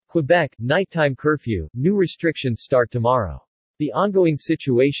Quebec, nighttime curfew, new restrictions start tomorrow. The ongoing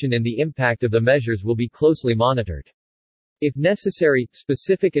situation and the impact of the measures will be closely monitored. If necessary,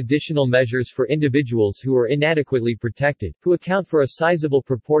 specific additional measures for individuals who are inadequately protected, who account for a sizable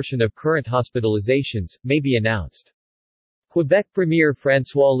proportion of current hospitalizations, may be announced. Quebec Premier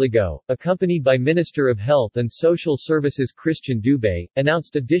François Legault, accompanied by Minister of Health and Social Services Christian Dubé,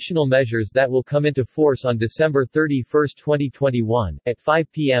 announced additional measures that will come into force on December 31, 2021, at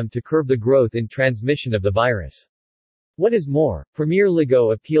 5 p.m. to curb the growth in transmission of the virus. What is more, Premier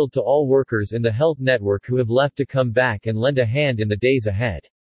Legault appealed to all workers in the health network who have left to come back and lend a hand in the days ahead.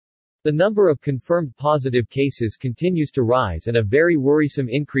 The number of confirmed positive cases continues to rise and a very worrisome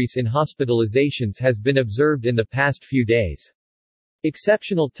increase in hospitalizations has been observed in the past few days.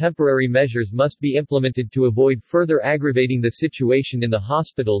 Exceptional temporary measures must be implemented to avoid further aggravating the situation in the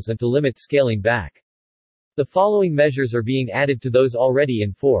hospitals and to limit scaling back. The following measures are being added to those already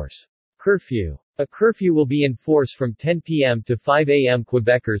in force. Curfew. A curfew will be in force from 10 p.m. to 5 a.m.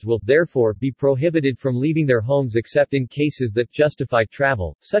 Quebecers will, therefore, be prohibited from leaving their homes except in cases that justify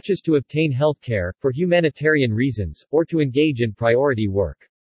travel, such as to obtain health care, for humanitarian reasons, or to engage in priority work.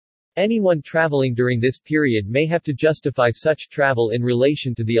 Anyone traveling during this period may have to justify such travel in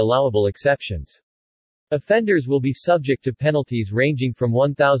relation to the allowable exceptions. Offenders will be subject to penalties ranging from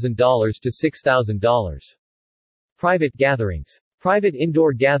 $1,000 to $6,000. Private gatherings. Private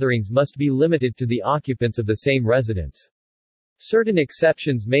indoor gatherings must be limited to the occupants of the same residence. Certain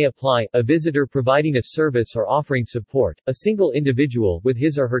exceptions may apply: a visitor providing a service or offering support, a single individual with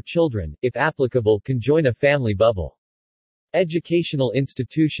his or her children, if applicable, can join a family bubble. Educational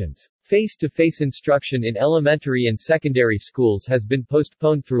institutions. Face-to-face instruction in elementary and secondary schools has been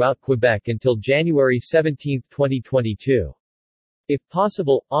postponed throughout Quebec until January 17, 2022. If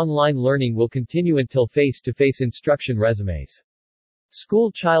possible, online learning will continue until face-to-face instruction resumes.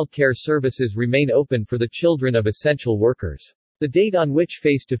 School childcare services remain open for the children of essential workers. The date on which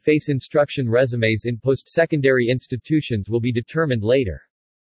face-to-face instruction resumes in post-secondary institutions will be determined later.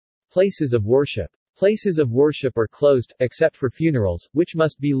 Places of worship. Places of worship are closed, except for funerals, which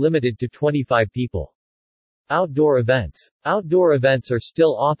must be limited to 25 people. Outdoor events. Outdoor events are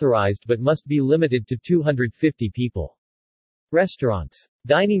still authorized but must be limited to 250 people. Restaurants.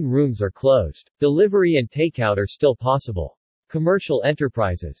 Dining rooms are closed. Delivery and takeout are still possible. Commercial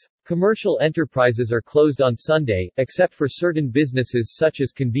enterprises. Commercial enterprises are closed on Sunday, except for certain businesses such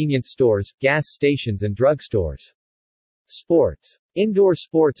as convenience stores, gas stations and drugstores. Sports. Indoor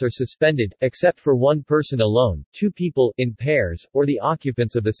sports are suspended, except for one person alone, two people, in pairs, or the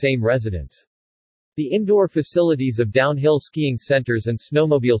occupants of the same residence. The indoor facilities of downhill skiing centers and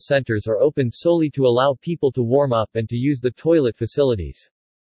snowmobile centers are open solely to allow people to warm up and to use the toilet facilities.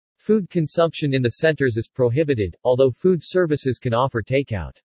 Food consumption in the centers is prohibited, although food services can offer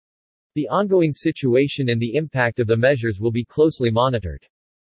takeout. The ongoing situation and the impact of the measures will be closely monitored.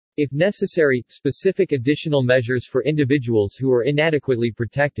 If necessary, specific additional measures for individuals who are inadequately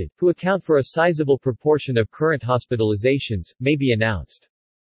protected, who account for a sizable proportion of current hospitalizations, may be announced.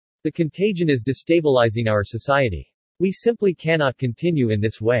 The contagion is destabilizing our society. We simply cannot continue in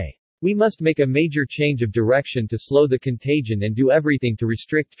this way. We must make a major change of direction to slow the contagion and do everything to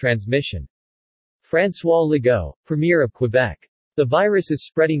restrict transmission. François Legault, Premier of Quebec. The virus is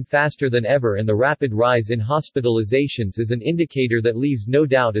spreading faster than ever and the rapid rise in hospitalizations is an indicator that leaves no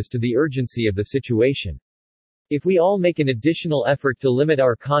doubt as to the urgency of the situation. If we all make an additional effort to limit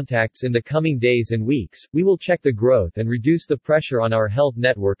our contacts in the coming days and weeks, we will check the growth and reduce the pressure on our health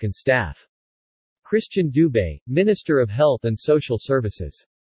network and staff. Christian Dubé, Minister of Health and Social Services.